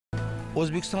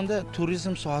O'zbekistonda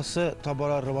turizm sohasi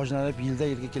tobora rivojlanib,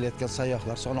 yildan-yilga kelayotgan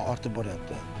sayyohlar soni ortib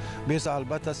boryapti. Bu esa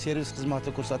albatta servis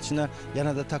xizmati ko'rsatishni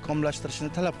yanada takomillashtirishni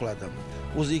talab qiladi.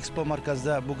 O'zi Expo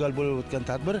markazida bu gal bo'lib o'tgan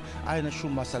tadbir ayni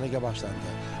shu masalaga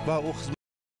boshlandi va u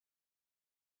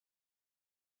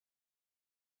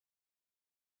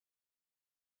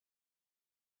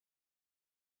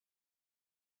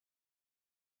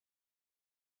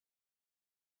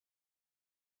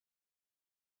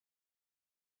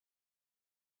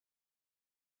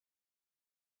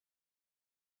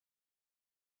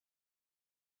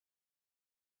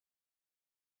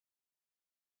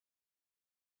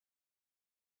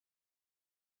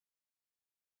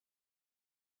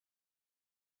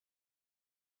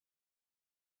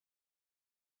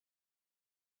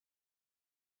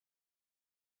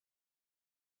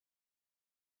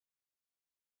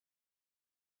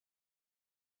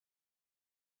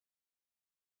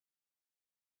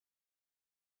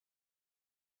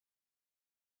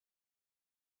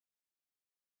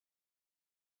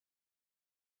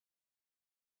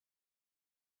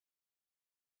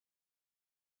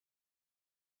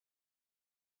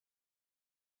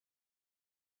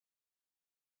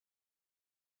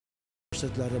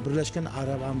Birlashgan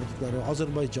Arab Amirliklari,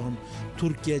 Ozarbayjon,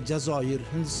 Turkiya, Jazoir,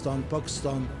 Hindiston,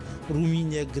 Pokiston,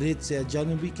 Ruminiya, Gretsiya,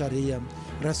 Janubiy Koreya,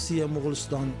 Rossiya,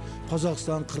 Mo'g'uliston,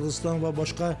 Qozog'iston, Qirg'iziston va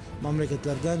boshqa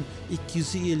mamlakatlardan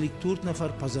 254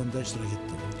 nafar pazanda ishtirok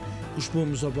etdi. Ushbu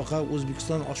musobaqa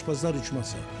O'zbekiston oshpazlar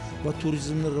uyushmasi va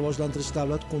turizmni rivojlantirish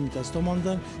davlat qo'mitasi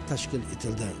tomonidan tashkil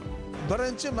etildi.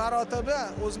 Birinchi marotaba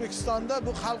O'zbekistonda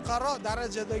bu xalqaro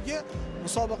darajadagi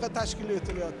musobaqa tashkil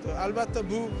etilyapti. Albatta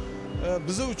bu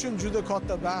bizi uchun juda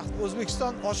katta baxt.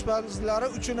 O'zbekiston oshpazlari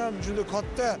uchun ham juda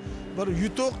katta bir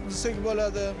yutuq desak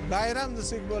bo'ladi, bayram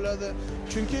desak bo'ladi.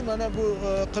 Chunki mana bu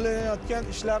qilinayotgan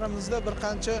ishlarimizda bir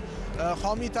qancha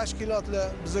homiy tashkilotlar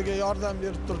bizga yordam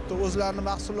berib turibdi. O'zlarining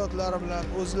mahsulotlari bilan,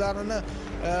 o'zlarini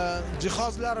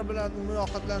jihozlari bilan, umumiy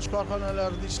ovqatlanish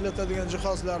korxonalarida ishlatadigan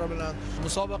jihozlari bilan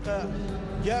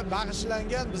musobaqaga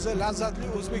bag'ishlangan biza lazzatli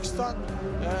O'zbekiston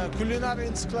kulinar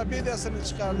ensiklopediyasini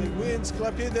chiqardik. Bu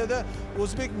ensiklopediyada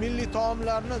o'zbek milliy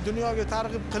taomlarini dunyoga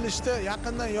targ'ib qilishda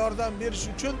yaqindan yordam berish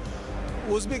uchun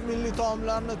o'zbek milliy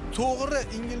taomlarini to'g'ri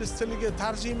ingliz tiliga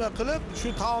tarjima qilib, shu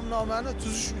taomnomani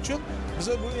tuzish uchun biz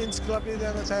bu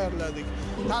ensiklopediyani tayyorladik.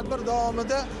 Tadbir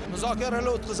davomida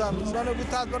muzokaralar o'tkazamiz. Mana bu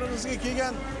tadbirimizga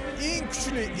kelgan eng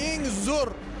kuchli, eng zo'r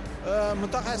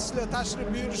mutaxassislar tashrif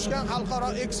buyurishgan xalqaro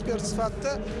ekspert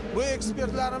sifatida bu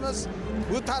ekspertlarimiz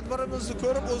bu tadbirimizni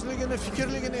ko'rib o'zligini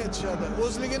fikrligini aytishadi,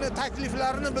 o'zligini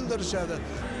takliflarini bildirishadi.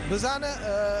 Bizani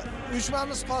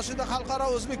uyushmamiz qoshida Xalqaro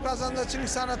o'zbek pazandachilik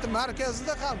san'ati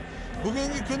markazida ham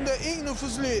bugungi kunda eng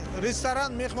nufuzli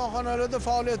restoran, mehmonxonalarda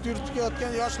faoliyat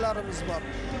yuritayotgan yoshlarimiz bor.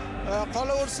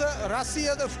 Qolaversa,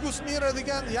 Rossiyada Vkus Mira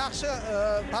degan yaxshi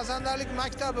pazandalik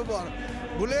maktabi bor.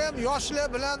 Bular ham yoshlar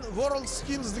bilan World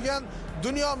Skills degan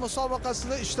dunyo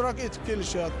musobaqasida ishtirok etib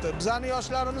kelishyapti. Bizning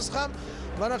yoshlarimiz ham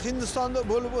mana Hindistonda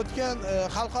bo'lib o'tgan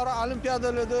xalqaro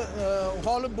olimpiadalarda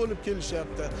g'olib bo'lib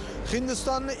kelishyapti.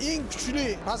 Hindistonning eng kuchli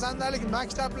pazandalik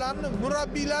maktablarining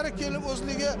murabbiylari kelib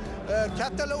o'zligi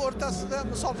kattalar o'rtasida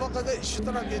musobaqada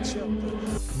ishtirok etishyapti.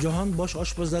 Jahon bosh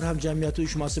oshpazlar hamjamiyati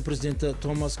uyushmasi prezidenti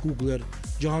Thomas Kugler,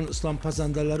 Jahon islom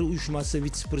pazandalari uyushmasi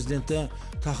vitse-prezidenti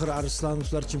Tahir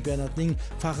Arslanovlar chempionatining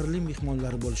faxrli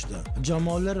mehmonlari bo'lishdi.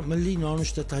 Jamoalar milliy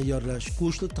nonushta tayyorlash,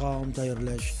 go'shtli taom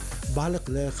tayyorlash,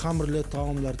 baliqli, xamirli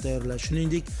taomlar tayyorlash,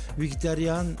 shuningdek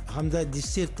vegetarian hamda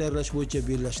desert tayyorlash bo'yicha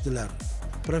bellashdilar.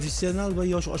 Professional va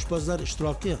yosh oshpazlar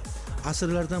ishtiroki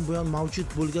asrlardan buyon mavjud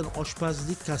bo'lgan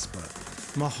oshpazlik kasbi,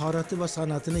 mahorati va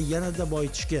san'atini yanada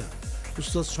boyitishga,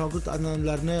 ustoz shogird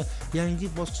an'analarini yangi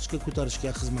bosqichga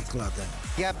ko'tarishga xizmat qiladi.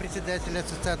 Я председатель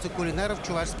Ассоциации кулинаров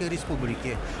Чувашской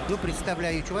Республики. Ну,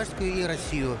 представляю Чувашскую и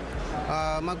Россию.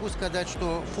 Могу сказать,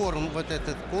 что форум, вот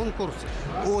этот конкурс,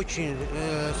 очень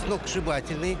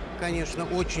сногсшибательный, конечно,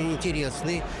 очень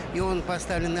интересный. И он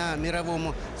поставлен на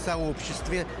мировом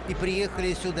сообществе. И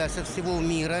приехали сюда со всего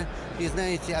мира. И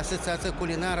знаете, Ассоциация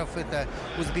кулинаров это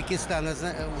Узбекистана,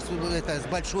 это с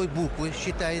большой буквы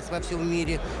считается во всем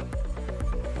мире.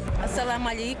 Ассаламу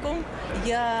алейкум.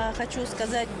 Я хочу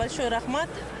сказать большой рахмат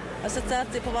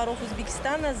Ассоциации поваров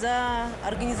Узбекистана за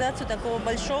организацию такого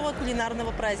большого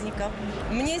кулинарного праздника.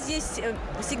 Мне здесь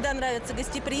всегда нравится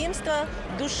гостеприимство,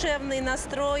 душевный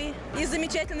настрой и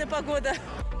замечательная погода.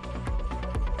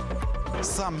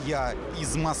 Сам я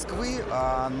из Москвы,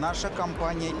 а наша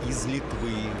компания из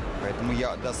Литвы. Поэтому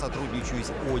я сотрудничаю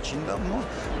очень давно,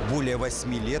 более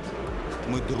 8 лет.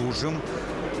 Мы дружим,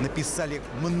 написали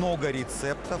много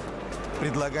рецептов.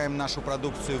 предлагаем нашу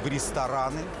продукцию в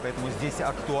рестораны, поэтому здесь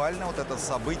актуально вот это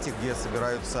событие, где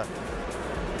собираются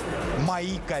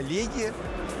мои коллеги,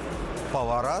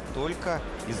 повара только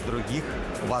из других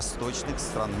восточных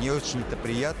стран. Мне очень это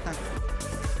приятно.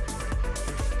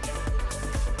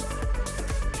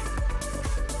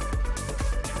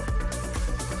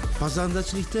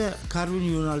 Pazandachilikda karvin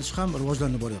yo'nalishi ham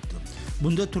rivojlanib boryapti.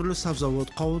 Bunda turli sabzavot,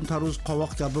 qovun, tarvuz,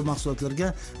 qovoq kabi mahsulotlarga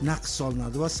naqsh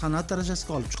solinadi va san'at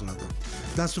darajasiga olib chiqiladi.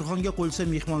 Dasturxonga qo'yilsa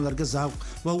mehmonlarga zavq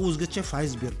va o'zgacha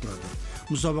fayz berib turadi.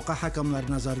 Musobaqa hakamlari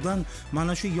nazaridan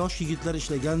mana shu yosh yigitlar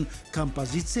ishlagan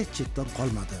kompozitsiya chetdan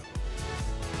qolmadi.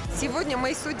 Сегодня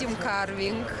мы судим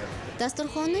карвинг.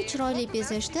 Dasturxonni chiroyli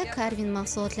bezashda karvin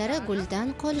mahsulotlari guldan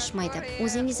qolishmaydi.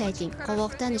 O'zingiz ayting,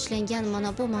 qovoqdan ishlangan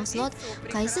mana bu mahsulot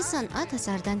qaysi san'at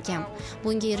asaridan kam?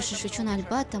 Bunga erishish uchun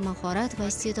albatta mahorat va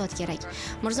iste'dod kerak.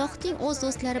 Mirzohidning o'z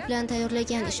do'stlari bilan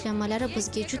tayyorlagan ishlanmalari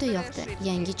bizga juda yoqdi.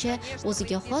 Yangicha,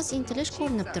 o'ziga xos intilish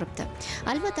ko'rinib turibdi.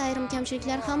 Albatta ayrim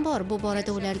kamchiliklar ham bor. Bu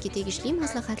borada ularga tegishli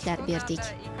maslahatlar berdik.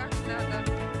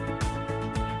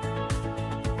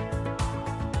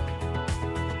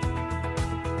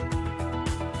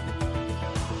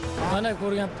 Mana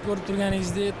ko'rib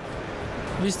turganingizdek,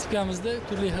 Vestikamizda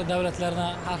turli xil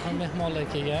davlatlardan har xil mehmonlar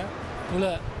kelgan.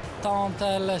 Ular taom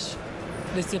tayyorlash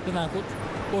retseptidan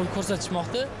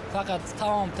ko'rsatishmoqda. Faqat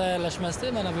taom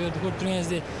tayyorlashmasda, mana bu yerda ko'rib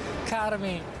turganingizdek,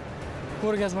 karvin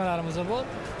ko'rgazmalarimiz bor.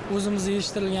 O'zimizga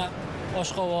yetishtirilgan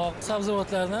oshqovoq,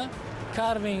 sabzavotlarni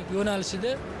karvin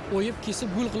yo'nalishida o'yib, kesib,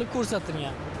 gul qilib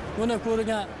ko'rsatilgan. Buni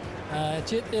ko'rgan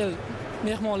chet el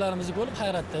mehmonlarimiz ko'rib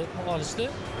hayratda qolishdi.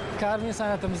 Karvin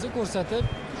san'atimizni ko'rsatib,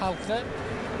 xalqqa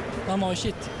namoyish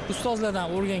etdik. Ustozlardan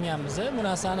o'rganganmiz. Bu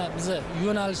narsani biz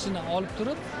yo'nalishini olib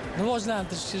turib,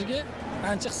 rivojlantirishga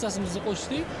ancha hissasimizni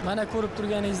qo'shdik. Mana ko'rib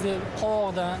turganingizdek,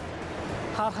 qovoqdan,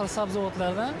 har xil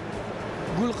sabzavotlardan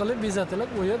gul qilib bezatilib,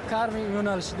 o'yib, karvin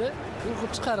yo'nalishida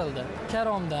urg'ib chiqarildi.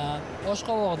 Karomdan,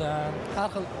 oshqovoqdan, har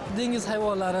xil dengiz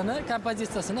hayvonlarini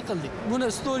kompozitsiyasini qildik. Buni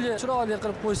stolga chiroyli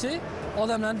qilib qo'ysak,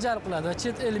 odamlarni jalb qiladi va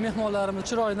chet el mehmonlarimiz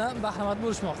chiroydan bahramand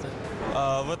bo'lishmoqda.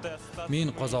 Men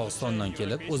Qozog'istondan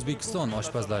kelib, O'zbekiston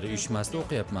oshpazlari uyushmasida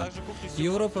o'qiyapman.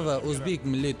 Yevropa va o'zbek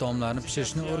milliy taomlarini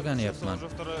pishirishni o'rganyapman.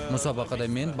 Musobaqada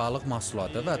men baliq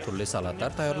mahsuloti va turli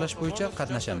salatlar tayyorlash bo'yicha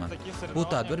qatnashaman. Bu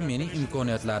tadbir mening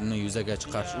imkoniyatlarimni yuzaga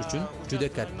chiqarish uchun juda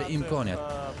katta imkoniyat.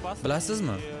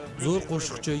 Bilasizmi? Zo'r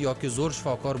qo'shiqchi yoki zo'r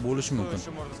shifokor bo'lish mumkin.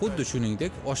 Xuddi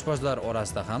shuningdek, oshpazlar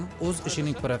orasida ham o'z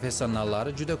ishining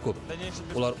professionallari juda ko'p.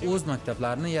 Ular o'z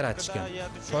maktablarini yaratishgan.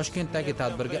 Toshkentdagi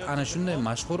tadbirga ana shunday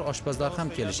mashhur oshpazlar ham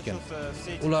kelishgan.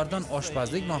 Ulardan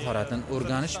oshpazlik mahoratini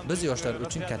o'rganish biz yoshlar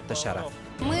uchun katta sharaf.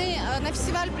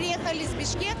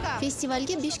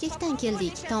 Festivalga Bishkekdan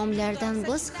keldik. Taomlardan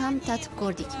biz ham tatib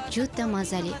ko'rdik. Juda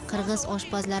mazali. Qirg'iz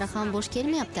oshpazlari ham bo'sh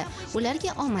kelmayapti.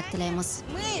 Ularga omad tilaymiz.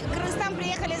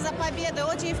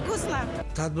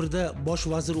 Tadbirda bosh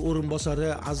vazir o'rinbosari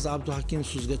Aziz Abduhakim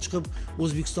so'zga chiqib,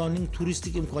 O'zbekistonning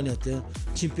turistik imkoniyati,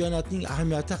 chempionatning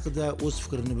ahamiyati haqida o'z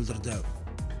fikrini bildirdi.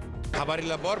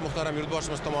 Xabarlar bor, muhtaram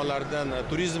yurtboshimiz tomonidan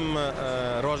turizmni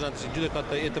rivojlantirishga juda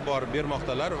katta e'tibor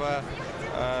bermoqdalar va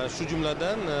shu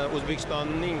jumladan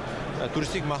O'zbekistonning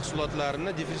turistik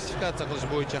mahsulotlarini diversifikatsiya qilish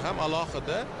bo'yicha ham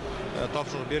alohida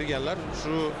topshiriq berganlar.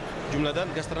 Shu jumladan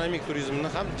gastronomik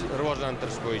turizmni ham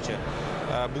rivojlantirish bo'yicha.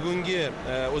 Bugungi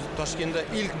Toshkentda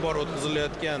ilk bor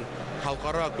o'tkazilayotgan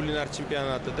xalqaro kulinar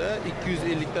chempionatida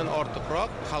 250 dan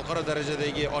ortiqroq xalqaro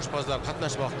darajadagi oshpazlar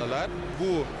qatnashmoqdalar.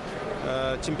 Bu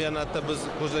chempionatda biz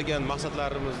ko'zlagan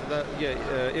maqsadlarimizga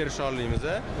erisha olamiz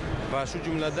va shu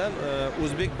jumladan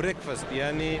o'zbek breakfast,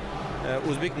 ya'ni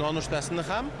o'zbek nonushtasini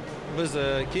ham biz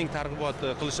keng targ'ibot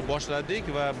qilishni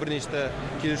boshladik va bir nechta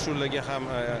kelishuvlarga ham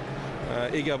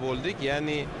ega bo'ldik.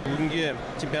 Ya'ni bugungi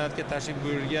chempionatga tashrif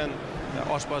buyurgan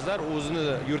oshpazlar o'zini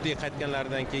yurtiga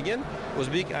qaytganlaridan keyin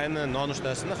o'zbek ayni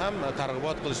nonushtasini ham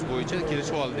targ'ibot qilish bo'yicha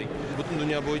kelishib oldik. Butun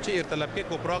dunyo bo'yicha ertalabga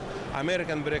ko'proq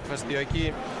American breakfast yoki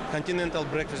continental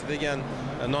breakfast degan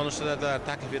nonushtalar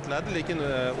taklif etiladi, lekin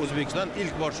O'zbekiston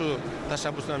ilk bor shu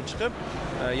tashabbus bilan chiqib,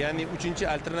 ya'ni 3-chi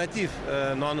alternativ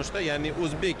nonushta, ya'ni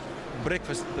o'zbek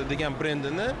breakfast degan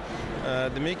brendini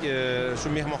demak shu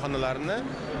mehmonxonalarni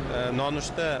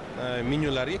nonushta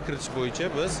menyulariga kiritish bo'yicha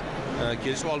biz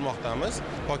kelishib olmoqdamiz.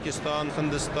 Pokiston,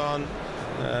 Hindiston,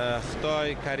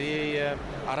 Xitoy, Koreya,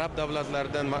 arab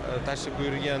davlatlaridan tashrif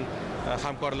buyurgan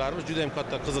hamkorlarimiz juda ham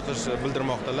katta qiziqish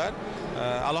bildirmoqdalar.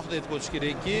 Alohida aytib o'tish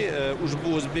kerakki,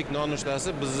 ushbu o'zbek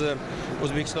nonushtasi bizni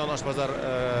O'zbekiston oshpazlar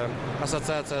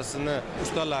assotsiatsiyasini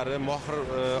ustalari, mohir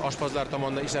oshpazlar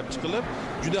tomonidan ishlab chiqilib,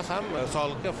 juda ham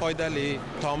sog'liqqa foydali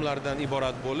taomlardan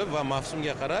iborat bo'lib va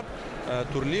mavsumga qarab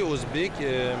turli o'zbek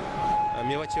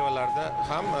meva-chevalarda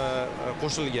ham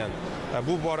qo'shilgan.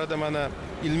 Bu borada mana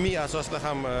ilmiy asosda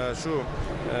ham shu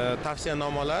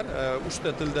tavsiyanomalar 3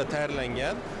 ta tilda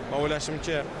tayyorlangan. Men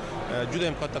o'ylashimcha juda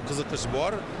ham katta qiziqish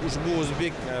bor. Ushbu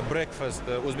o'zbek breakfast,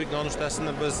 o'zbek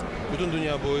nonushtasini biz butun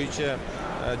dunyo bo'yicha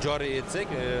joriy etsak,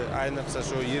 ayniqsa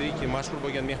shu yiriki mashhur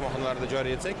bo'lgan mehmonxonalarda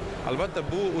joriy etsak, albatta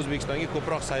bu O'zbekistonga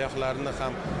ko'proq sayyohlarni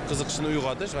ham qiziqishini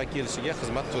uyg'otish va kelishiga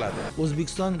xizmat qiladi.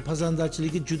 O'zbekiston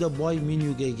pazandachiligi juda boy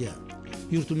menyuga ega.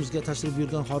 Yurtimizga tashrif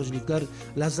buyurgan xorijliklar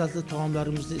lazzatli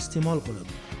taomlarimizni iste'mol qilib,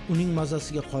 uning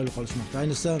mazasiga qoyil qolishmoqda.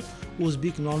 Ayniqsa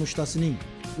o'zbek nonushtasining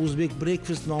o'zbek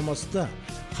breakfast nomosida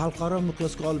xalqaro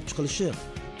miqyosga olib chiqilishi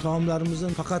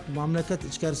taomlarimizning faqat mamlakat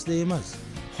ichkarisida emas,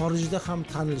 xorijda ham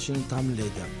tanilishini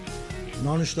ta'minlaydi.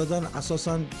 Nonushtadan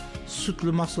asosan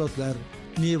sutli mahsulotlar,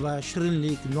 meva,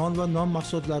 shirinlik, non va non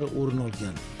mahsulotlari o'rin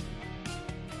olgan.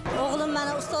 O'g'lim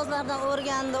mana ustozlardan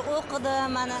o'rgandi, o'qidi,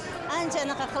 mana ancha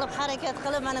qilib harakat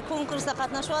qilib, mana konkursda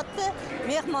qatnashyapti.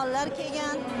 Mehmonlar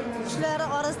kelgan. Shular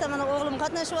orasida mana o'g'lim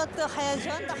qatnashyapti.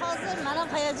 Hayajonda hozir, mana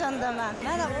hayajondaman.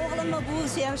 Mana o'g'limni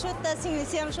buvisi ham shu yerda,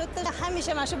 singlisi ham shu yerda.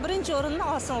 Hamisha mana shu birinchi o'rinni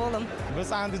olsin o'g'lim. Biz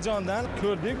Andijondan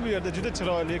ko'rdik, bu yerda juda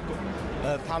chiroyli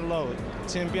tanlov,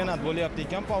 chempionat bo'lyapti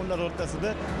ekan taomlar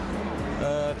o'rtasida.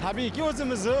 Tabiiyki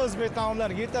o'zimizni o'zbek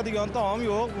taomlariga yetadigan taom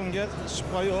yo'q, bunga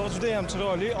shubha yo'q. Juda ham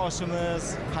chiroyli oshimiz,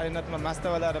 qaynatma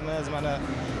mastavalarimiz, mana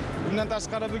bundan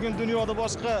tashqari bugun dunyoda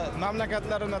boshqa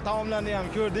mamlakatlarning taomlarini ham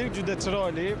ko'rdik, juda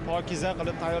chiroyli, pokiza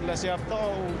qilib tayyorlashyapti.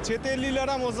 Chet elliklar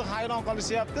ham o'zi hayron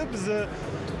qolishyapti, bizni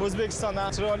O'zbekistondan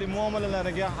chiroyli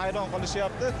muomalalariga hayron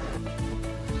qolishyapti.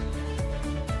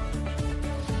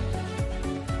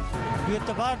 Bu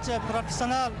yerda barcha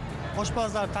professional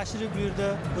oshpazlar tashrif buyurdi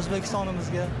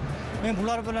O'zbekistonimizga. Men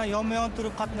bular bilan yonma-yon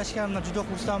turib qatnashganimdan juda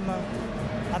xursandman.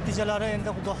 Natijalari endi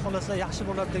Xudo xolasa yaxshi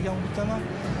bo'ladi degan umiddaman.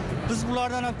 Biz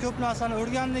bulardan ham ko'p narsani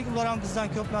o'rgandik, ular ham bizdan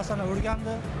ko'p narsani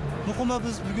o'rgandi. Muhimi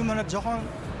biz bugun mana jahon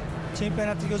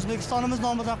chempionatiga O'zbekistonimiz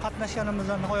nomidan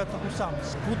qatnashganimizdan nihoyatda xursandmiz.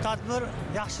 Bu tadbir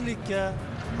yaxshilikka,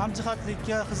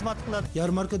 hamjihatlikka xizmat qiladi.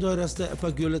 Yarmarka doirasida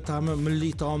Ipak yo'li ta'mi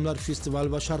milliy taomlar festivali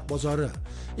va Sharq bozori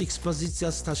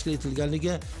ekspozitsiyasi tashkil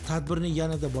etilganligi tadbirni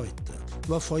yanada boyitdi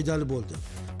va foydali bo'ldi.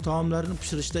 Taomlarni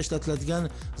pishirishda ishlatiladigan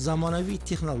zamonaviy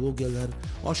texnologiyalar,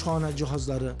 oshxona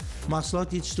jihozlari, mahsulot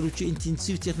yetishtiruvchi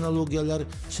intensiv texnologiyalar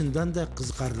chindan-da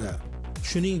qiziqarli.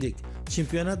 Shuningdek,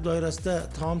 chempionat doirasida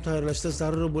taom tayyorlashda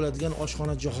zarur bo'ladigan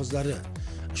oshxona jihozlari,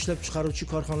 ishlab chiqaruvchi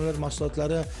korxonalar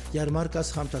mahsulotlari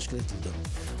yarmarkasi ham tashkil etildi.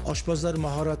 Oshpazlar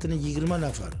mahoratini 20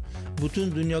 nafar butun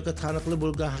dunyoga taniqli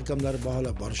bo'lgan hakamlar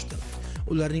baholab borishdi.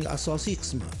 Ularning asosiy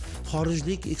qismi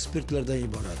xorijlik ekspertlardan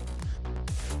iborat.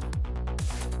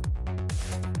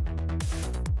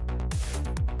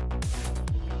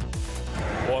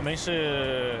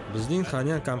 Bizning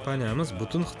Xanyan kompaniyamiz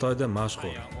butun Xitoyda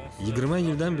mashhur. 20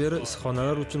 yildan beri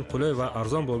issiqxonalar uchun qulay va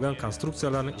arzon bo'lgan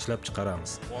konstruksiyalarni ishlab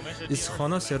chiqaramiz.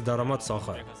 Issiqxona serdaromad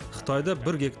soha. Xitoyda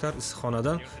 1 gektar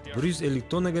issiqxonadan 150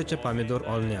 tonnagacha pomidor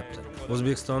olinyapti.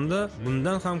 O'zbekistonda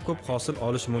bundan ham ko'p hosil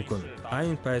olish mumkin.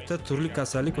 Ayni paytda turli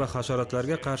kasallik va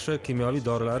hasharotlarga qarshi kimyoviy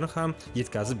dorilarni ham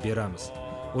yetkazib beramiz.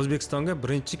 O'zbekistonga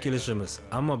birinchi kelishimiz,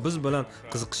 ammo biz bilan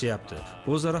qiziqishyapti.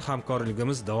 O'zaro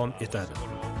hamkorligimiz davom etadi.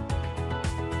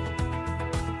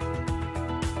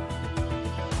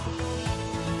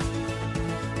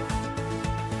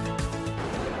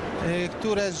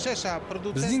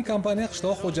 Bizning kompaniya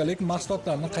qishloq xo'jalik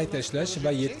mahsulotlarini qayta ishlash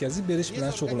va yetkazib berish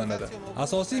bilan shug'ullanadi.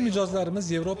 Asosiy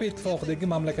mijozlarimiz Yevropa ittifoqidagi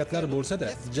mamlakatlar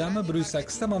bo'lsa-da, jami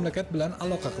 108 ta mamlakat bilan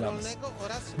aloqa qilamiz.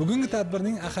 Bugungi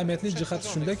tadbirning ahamiyatli jihati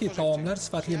shundaki, taomlar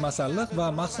sifatli masalliq va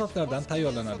mahsulotlardan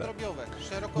tayyorlanadi.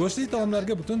 Go'shtli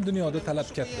taomlarga butun dunyoda talab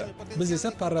katta. Biz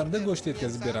esa parranda go'sht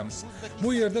yetkazib beramiz.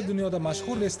 Bu yerda dunyoda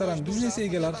mashhur restoran biznesi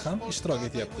egalari ham ishtirok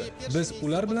etyapti. Biz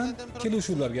ular bilan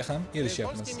kelishuvlarga ham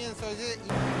erishyapmiz.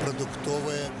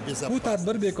 Bu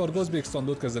tadbir bekorga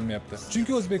O'zbekistonda o'tkazilmayapti.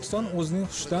 Chunki O'zbekiston o'zining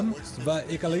xushtam va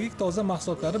ekologik toza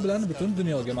mahsulotlari bilan butun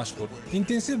dunyoga mashhur.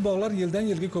 Intensiv bog'lar yildan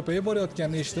yilga ko'payib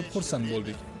borayotganini eshitib xursand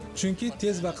bo'ldik. Chunki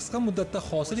tez va qisqa muddatda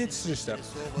hosil yetishtirishlar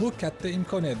bu katta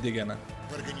imkoniyat degani.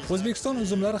 O'zbekiston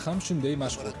uzumlari ham shunday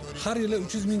mashhur. Har yili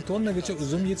 300 ming tonnagacha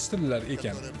uzum yetishtirilar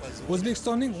ekan.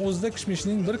 O'zbekistonning o'zida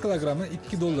kishmishning 1 kilogrammi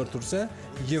 $2 tursa,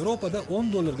 Yevropada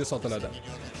 $10 sotiladi.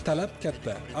 Talab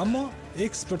katta, ammo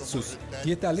eksportsiz,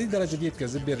 yetarli darajada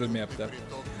yetkazib berilmayapti.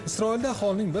 Isroilda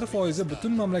aholining 1%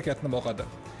 butun mamlakatni boqadi.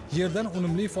 Yerdan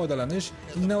unumli foydalanish,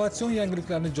 innovatsion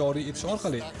yangiliklarni joriy etish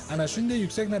orqali ana shunday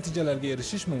yuksak natijalarga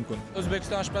erishish mumkin.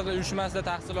 O'zbekiston oshpazlar uyushmasida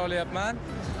tahsil olyapman.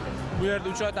 Bu yerda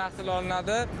 3 oy tahsil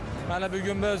olinadi. Mana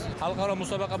bugun biz xalqaro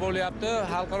musobaqa bo'lyapti.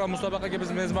 Xalqaro musobaqaga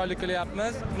biz mezbonlik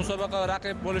qilyapmiz. Musobaqa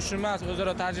raqib bo'lish emas,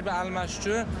 o'zaro tajriba almashish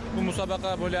uchun bu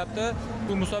musobaqa bo'lyapti.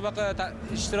 Bu musobaqa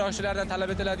ishtirokchilaridan talab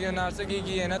etiladigan narsa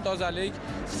gigiyena, tozalik,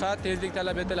 sifat, tezlik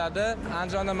talab etiladi.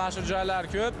 Andijonda mashhur joylar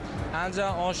ko'p.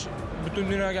 Andijon osh butun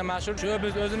dunyoga mashhur. Shu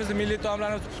biz o'zimizning milliy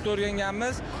taomlarimizni puxta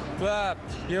o'rganganmiz va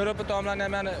Yevropa taomlarini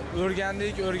ham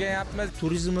o'rganyapmiz.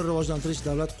 Turizmni rivojlantirish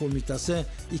davlat qo'mitasi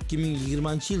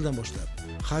 2020-yildan boshlab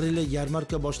har yili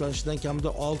yarmarka boshlanishidan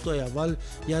kamida 6 oy avval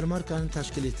yarmarkani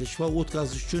tashkil etish va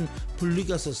o'tkazish uchun pullik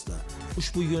asosda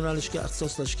ushbu yo'nalishga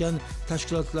ixtisoslashgan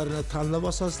tashkilotlarni tanlov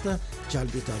asosida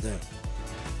jalb etadi.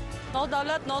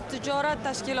 Nodavlat notijorat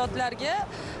tashkilotlarga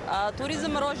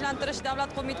turizmni rivojlantirish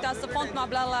davlat qo'mitasi fond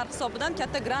mablag'lari hisobidan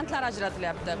katta grantlar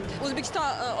ajratilyapti.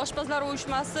 O'zbekiston oshpazlari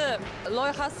uyushmasi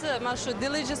loyihasi mana shu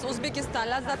Delicious Uzbekistan,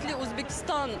 lazzatli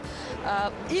O'zbekiston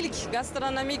ilk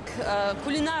gastronomik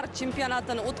kulinar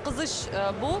chempionatini o'tkazish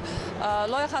bu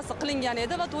loyihasi qilingan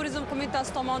edi va turizm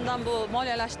qo'mitasi tomonidan bu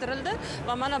moliyalashtirildi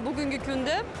va mana bugungi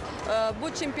kunda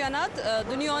bu chempionat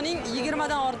dunyoning 20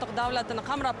 dan ortiq davlatini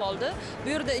qamrab oldi. Bu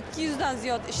yerda 200 dan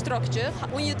ziyod ishtirokchi,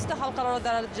 17 ta xalqaro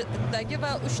darajadagi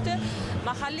va 3 ta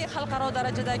mahalliy xalqaro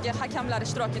darajadagi hakamlar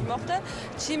ishtirok etmoqda.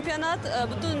 Chempionat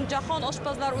butun jahon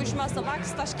oshpazlar uyushmasi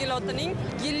VAX tashkilotining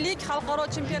yillik xalqaro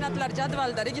chempionatlar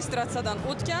jadvalida registratsiyadan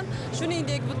o'tgan.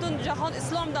 Shuningdek, butun jahon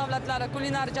islom davlatlari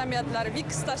kulinar jamiyatlari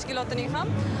VIX tashkilotining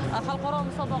ham xalqaro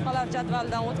musobaqalar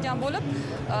jadvalidan o'tgan bo'lib,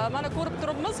 mana ko'rib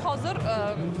turibmiz, hozir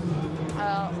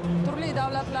turli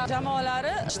davlatlar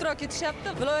jamoalari ishtirok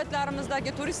etishyapti.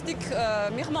 Viloyatlarimizdagi turistik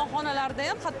mehmonxonalarda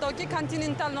ham hattoki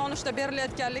kontinental nonushta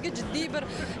berilayotganligi jiddiy bir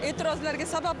e'tirozlarga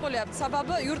sabab bo'lyapti.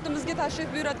 Sababi yurtimizga tashrif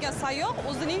buyurayotgan sayyoh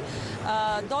o'zining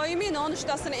doimiy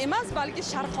nonushtasini emas, balki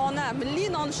sharqona,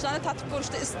 milliy nonushtani tatib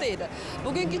ko'rishni istaydi.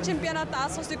 Bugungi chempionatni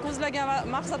asosiy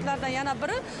ko'zlagan maqsadlardan yana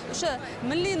biri o'sha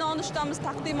milliy nonushtamiz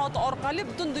taqdimoti orqali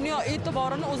butun dunyo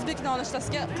e'tiborini o'zbek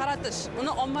nonushtasiga qaratish,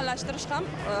 uni ommalashtirish ham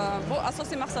bu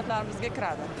asosiy maqsadlarimizga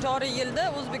kiradi. Joriy yilda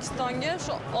O'zbekistonga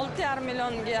shu 6,5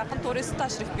 millionga yaqin turist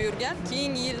tashrif buyurgan.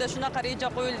 Keyingi yilda shunaqa reja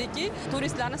qo'yildiki,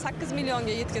 turistlarni 8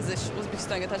 millionga yetkazish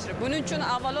O'zbekistonga tashrif. Buning uchun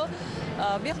avvalo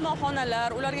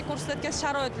mehmonxonalar, ularga ko'rsatilgan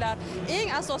sharoitlar,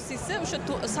 eng asosiysi o'sha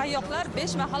sayyohlar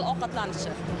 5 mahal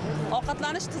ovqatlanishi.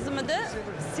 Ovqatlanish tizimida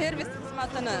servis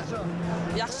xizmatini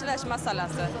yaxshilash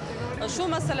masalasi. Shu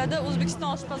masalada O'zbekiston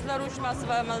oshpazlar uyushmasi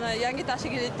va mana yangi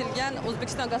tashkil etilgan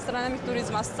O'zbekiston gastronomik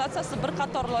turizm assotsiatsiyasi bir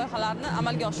qator loyihalarni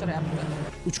amalga oshiryapti.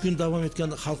 3 kun davom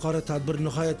etgan xalqaro tadbir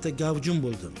nihoyatda gavjum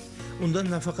bo'ldi. Unda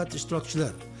nafaqat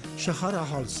ishtirokchilar, shahar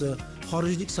aholisi,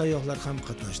 xorijlik sayyohlar ham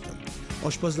qatnashdi.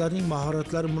 Oshpazlarning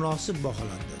mahoratlari munosib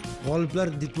baholandi. G'oliblar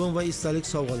diplom va esdalik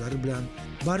sovg'alari bilan,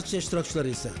 barcha ishtirokchilar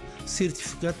esa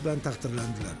sertifikat bilan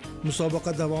taqdirlandilar.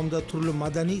 Musobaqa davomida turli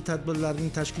madaniy tadbirlarning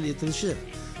tashkil etilishi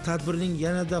tadbirning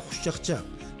yanada xushchaqchaq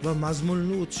va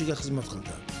mazmunli o'tishiga xizmat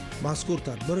qildi. Mazkur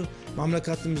tadbir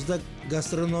mamlakatimizda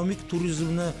gastronomik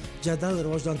turizmni jadal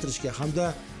rivojlantirishga hamda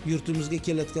yurtimizga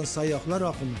kelayotgan sayyohlar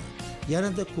oqimini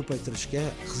yanada ko'paytirishga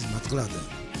xizmat qiladi.